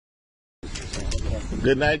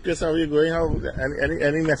Good night, Chris. How are you going? How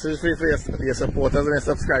any message for your supporters and your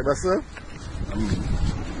subscribers, sir?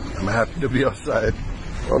 I'm happy to be outside.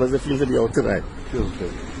 How does it feel to be out tonight? Feels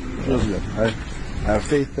good. Feels good. I have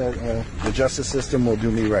faith that the justice system will do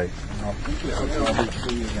me right.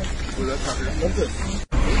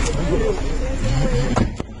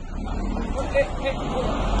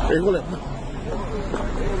 Hey, hold it.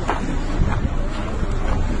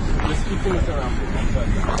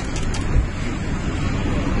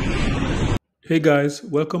 Hey guys,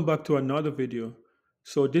 welcome back to another video.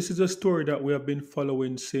 So this is a story that we have been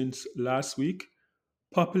following since last week.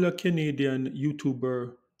 Popular Canadian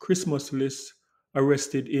YouTuber Christmas List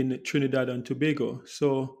arrested in Trinidad and Tobago.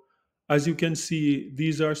 So as you can see,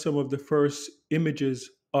 these are some of the first images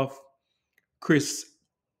of Chris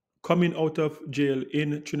coming out of jail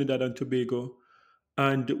in Trinidad and Tobago.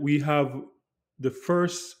 And we have the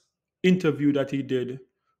first interview that he did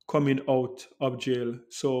coming out of jail.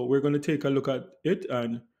 So we're going to take a look at it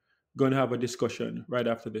and going to have a discussion right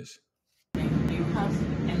after this. Do you have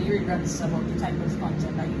any regrets about the type of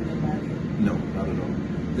content that you did there? No, not at all.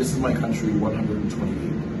 This is my country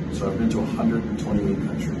 128. So I've been to 128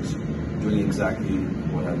 countries doing exactly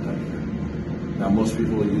what I've done here. Now, most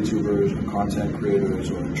people are YouTubers or content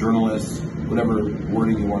creators or journalists, whatever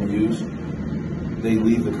wording you want to use, they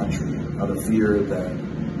leave the country out of fear that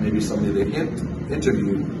maybe somebody they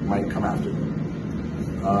interviewed might come after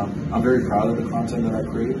them. I'm very proud of the content that I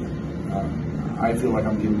create. I feel like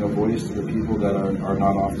I'm giving a voice to the people that are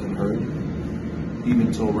not often heard.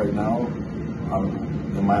 Even till right now,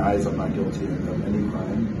 in my eyes, I'm not guilty of any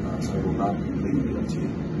crime, so I will not be pleading guilty.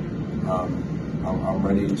 I'm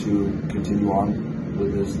ready to continue on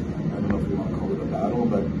with this. I don't know if we want to call it a battle,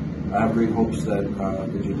 but I have great hopes that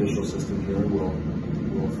the judicial system here will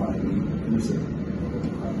find me innocent of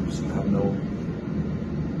any crimes.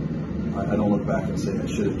 I don't look back and say I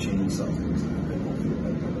should have changed something. I don't feel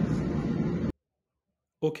like that.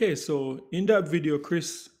 Okay, so in that video,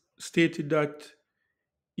 Chris stated that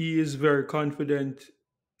he is very confident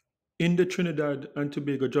in the Trinidad and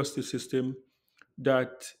Tobago justice system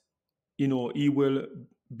that, he will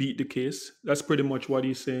beat the case. That's pretty much what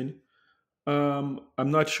he's saying. I'm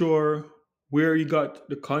not sure where he got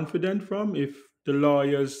the confidence from, if the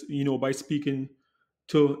lawyers, by speaking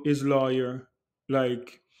to his lawyer,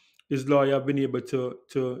 like his lawyer have been able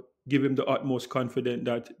to give him the utmost confidence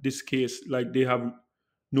that this case, like they have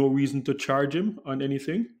no reason to charge him on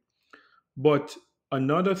anything. But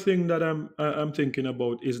another thing that I'm thinking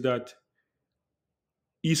about is that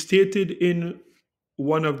he stated in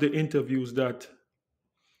one of the interviews that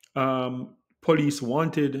police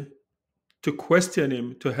wanted to question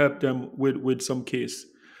him to help them with some case.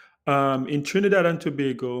 In Trinidad and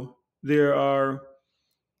Tobago, there are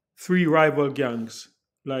three rival gangs.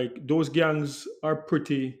 Like those gangs are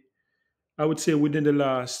pretty, I would say within the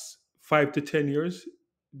last 5 to 10 years,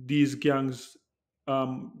 these gangs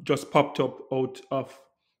just popped up out of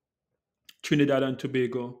Trinidad and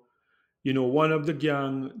Tobago. One of the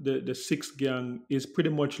gang, the sixth gang, is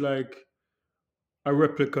pretty much like a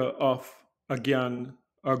replica of a gang,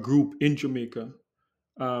 a group in Jamaica,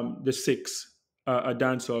 the Six, a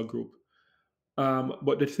dancehall group.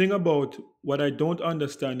 But the thing about what I don't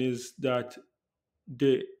understand is that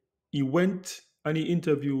he went and he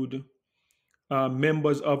interviewed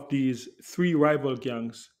members of these three rival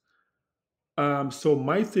gangs. So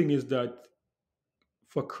my thing is that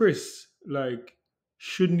for Chris, like,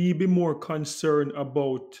 shouldn't he be more concerned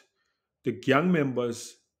about the gang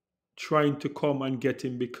members trying to come and get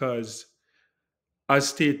him? Because, as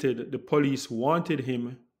stated, the police wanted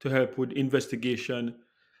him to help with investigation,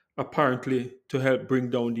 apparently to help bring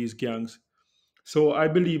down these gangs. So I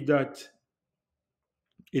believe that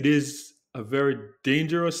it is a very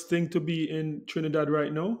dangerous thing to be in Trinidad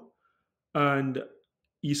right now. And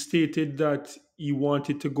he stated that he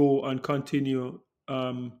wanted to go and continue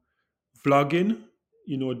vlogging,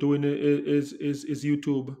 doing his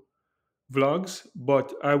YouTube vlogs.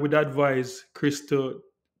 But I would advise Chris to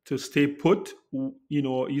stay put.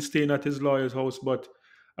 He's staying at his lawyer's house, but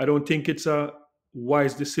I don't think it's a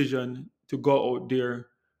wise decision to go out there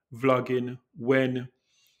vlogging when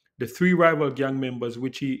the three rival gang members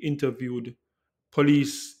which he interviewed,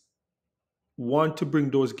 police want to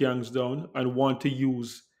bring those gangs down and want to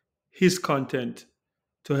use his content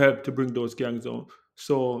to help to bring those gangs down.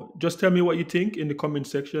 So just tell me what you think in the comment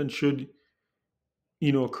section. Should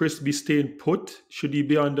Chris be staying put? Should he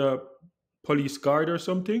be under police guard or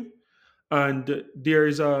something? And there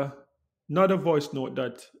is another voice note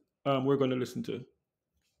that we're going to listen to.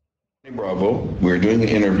 Bravo, we were doing an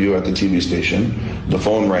interview at the TV station. The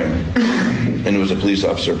phone rang, and it was a police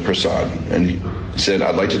officer, Prasad, and he said,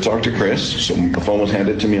 "I'd like to talk to Chris." So the phone was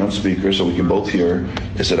handed to me on speaker so we could both hear.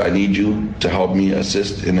 He said, "I need you to help me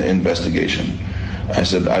assist in the investigation." I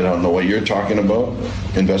said, "I don't know what you're talking about.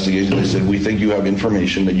 Investigation." They said, "We think you have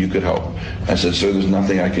information that you could help." I said, "Sir, there's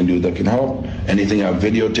nothing I can do that can help. Anything I've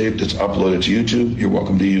videotaped that's uploaded to YouTube, you're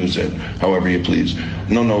welcome to use it however you please."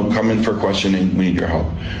 No, come in for questioning. We need your help."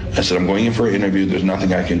 I said, "I'm going in for an interview. There's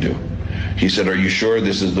nothing I can do." He said, "Are you sure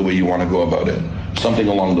this is the way you want to go about it?" Something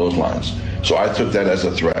along those lines. So I took that as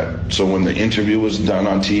a threat. So when the interview was done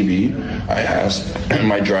on TV, I asked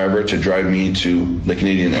my driver to drive me to the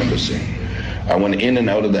Canadian Embassy. I went in and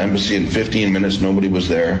out of the embassy in 15 minutes. Nobody was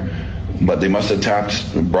there, but they must have tapped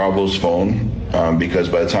Bravo's phone because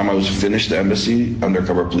by the time I was finished the embassy,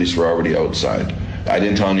 undercover police were already outside. I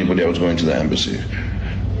didn't tell anybody I was going to the embassy.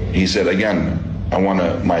 He said, "Again,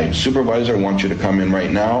 my supervisor wants you to come in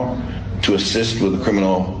right now to assist with the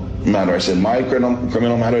criminal matter." I said, "My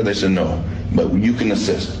criminal matter?" They said, "No, but you can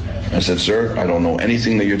assist." I said, "Sir, I don't know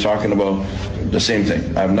anything that you're talking about." The same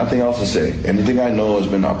thing. I have nothing else to say. Anything I know has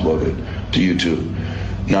been uploaded to YouTube.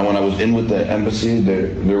 Now, when I was in with the embassy,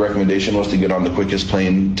 their recommendation was to get on the quickest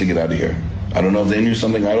plane to get out of here. I don't know if they knew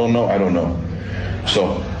something. I don't know.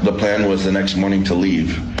 So the plan was the next morning to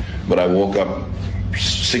leave, but I woke up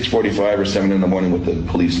 6:45 or 7 in the morning with the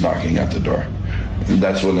police knocking at the door.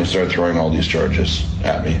 That's when they started throwing all these charges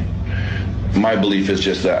at me. My belief is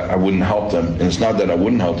just that I wouldn't help them, and it's not that I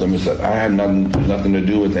wouldn't help them, it's that I had nothing to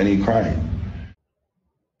do with any crime.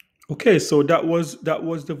 Okay, so that was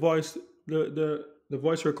the voice, the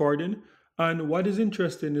voice recording. And what is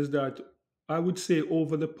interesting is that I would say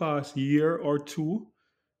over the past year or two,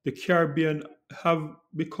 the Caribbean have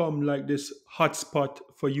become like this hotspot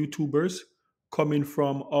for YouTubers coming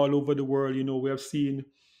from all over the world. You know, we have seen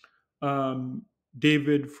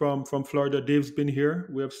David from Florida. Dave's been here.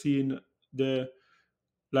 We have seen the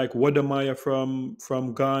like Wadamaya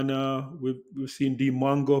from Ghana. We've seen D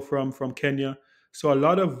Mongo from Kenya. So a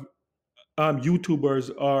lot of YouTubers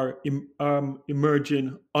are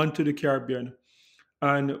emerging onto the Caribbean,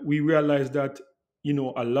 and we realize that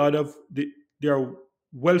a lot of they are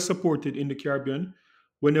well supported in the Caribbean.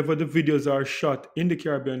 Whenever the videos are shot in the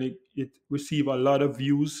Caribbean, it receive a lot of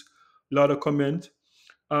views, a lot of comment.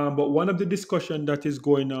 But one of the discussion that is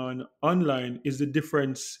going on online is the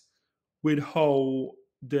difference with how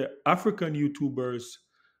the African YouTubers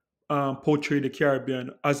portray the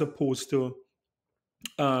Caribbean as opposed to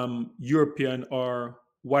European or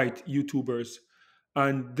white YouTubers.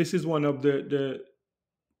 And this is one of the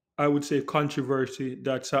I would say controversy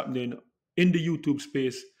that's happening in the YouTube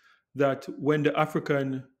space, that when the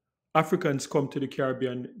Africans come to the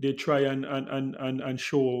Caribbean, they try and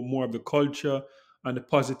show more of the culture and the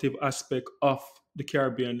positive aspect of the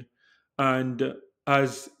Caribbean. And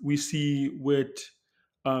as we see with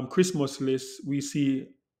Christmas lists, we see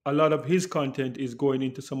a lot of his content is going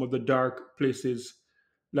into some of the dark places,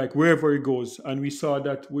 like wherever he goes. And we saw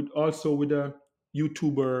that with a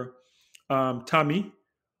YouTuber, Tammy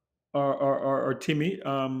or Timmy.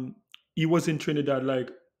 He was in Trinidad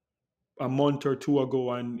like a month or two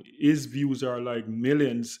ago, and his views are like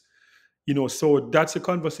millions. So that's a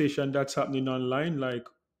conversation that's happening online. Like,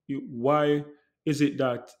 why is it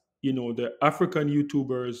that the African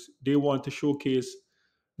YouTubers, they want to showcase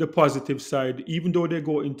the positive side, even though they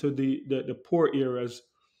go into the poor areas,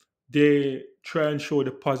 they try and show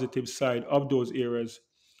the positive side of those areas.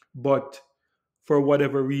 But for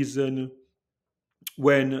whatever reason,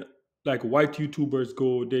 when like white YouTubers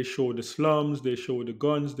go, they show the slums, they show the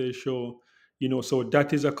guns, they show, so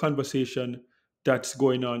that is a conversation that's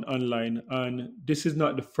going on online. And this is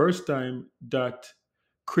not the first time that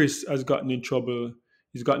Chris has gotten in trouble.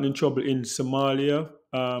 He's gotten in trouble in Somalia.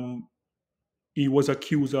 He was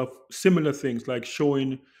accused of similar things, like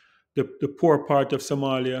showing the poor part of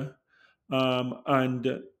Somalia.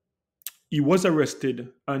 And he was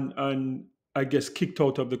arrested and I guess kicked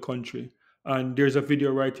out of the country. And there's a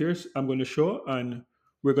video right here I'm going to show, and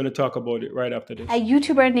we're going to talk about it right after this. A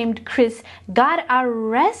YouTuber named Chris got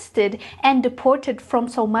arrested and deported from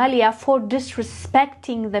Somalia for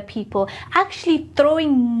disrespecting the people, actually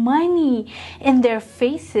throwing money in their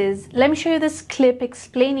faces. Let me show you this clip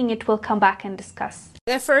explaining it. We'll come back and discuss.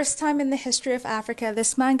 The first time in the history of Africa,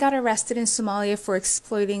 this man got arrested in Somalia for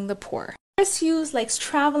exploiting the poor. Chris Hughes likes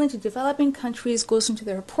traveling to developing countries, goes into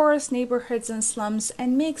their poorest neighborhoods and slums,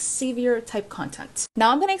 and makes savior type content. Now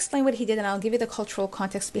I'm going to explain what he did and I'll give you the cultural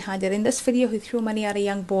context behind it. In this video, he threw money at a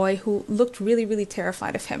young boy who looked really, really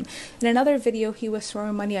terrified of him. In another video, he was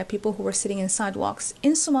throwing money at people who were sitting in sidewalks.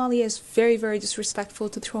 In Somalia, it's very, very disrespectful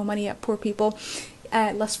to throw money at poor people,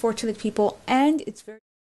 at less fortunate people, and it's very...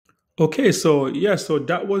 Okay, so yeah, so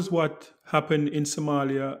that was what happened in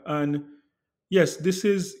Somalia. And yes, this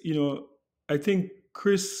is, I think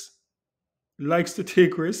Chris likes to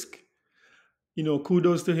take risk.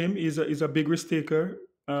 Kudos to him. He's a big risk taker.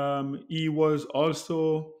 He was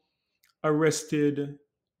also arrested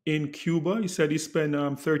in Cuba. He said he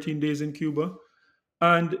spent 13 days in Cuba.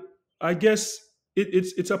 And I guess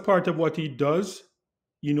it's a part of what he does.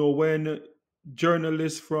 When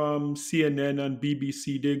journalists from CNN and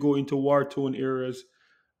BBC, they go into war-torn areas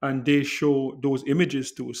and they show those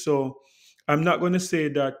images too. So I'm not going to say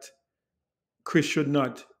that Chris should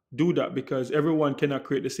not do that because everyone cannot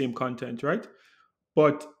create the same content, right?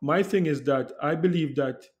 But my thing is that I believe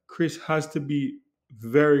that Chris has to be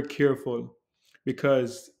very careful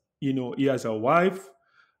because, he has a wife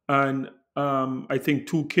and I think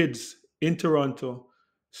 2 kids in Toronto.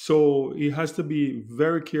 So he has to be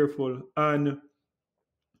very careful. And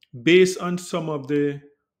based on some of the,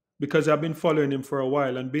 because I've been following him for a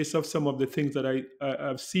while, and based off some of the things that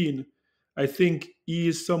I've seen, I think he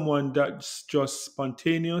is someone that's just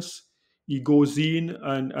spontaneous. He goes in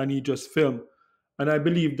and he just film. And I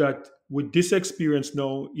believe that with this experience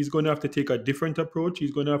now, he's going to have to take a different approach.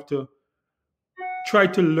 He's going to have to try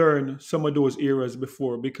to learn some of those areas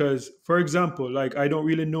before. Because, for example, like I don't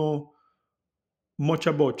really know much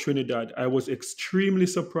about Trinidad. I was extremely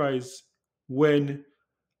surprised when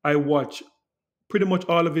I watched pretty much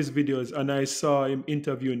all of his videos and I saw him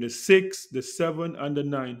interviewing the 6, the 7, and the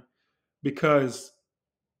 9 because,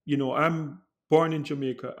 I'm born in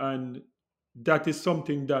Jamaica and that is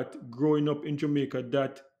something that growing up in Jamaica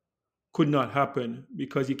that could not happen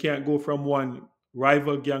because you can't go from one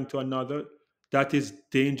rival gang to another. That is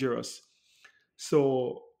dangerous.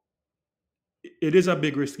 So it is a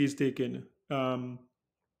big risk he's taking.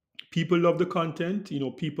 People love the content,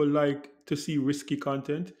 people like to see risky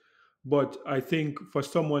content. But I think for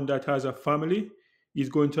someone that has a family, he's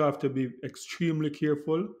going to have to be extremely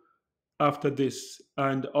careful after this.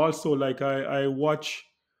 And also, like I watch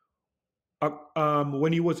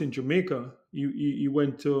when he was in Jamaica, he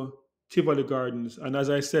went to Tivoli Gardens, and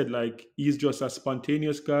as I said, like he's just a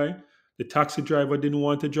spontaneous guy. The taxi driver didn't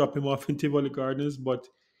want to drop him off in Tivoli Gardens, but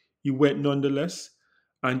he went nonetheless.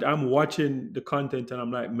 And I'm watching the content, and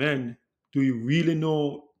I'm like, man, do you really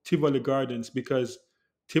know Tivoli Gardens? Because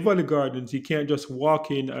Tivoli Gardens, you can't just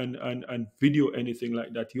walk in and video anything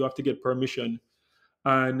like that. You have to get permission.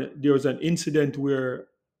 And there was an incident where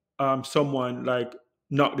someone like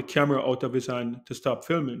knocked the camera out of his hand to stop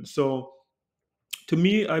filming. So to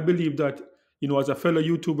me, I believe that, as a fellow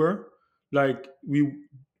YouTuber, like we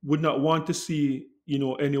would not want to see,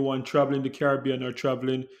 anyone traveling the Caribbean or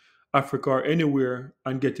traveling Africa or anywhere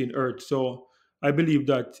and getting hurt. So I believe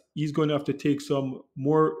that he's going to have to take some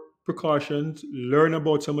more precautions, learn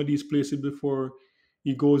about some of these places before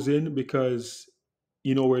he goes in because,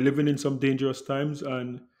 we're living in some dangerous times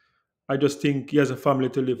and I just think he has a family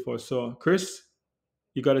to live for. So, Chris,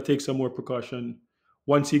 you got to take some more precaution.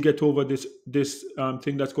 Once you get over this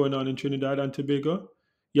thing that's going on in Trinidad and Tobago,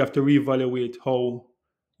 you have to reevaluate how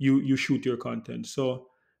you shoot your content. So,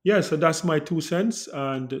 yeah, so that's my 2 cents.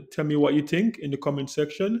 And tell me what you think in the comment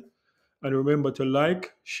section. And remember to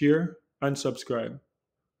like, share, and subscribe.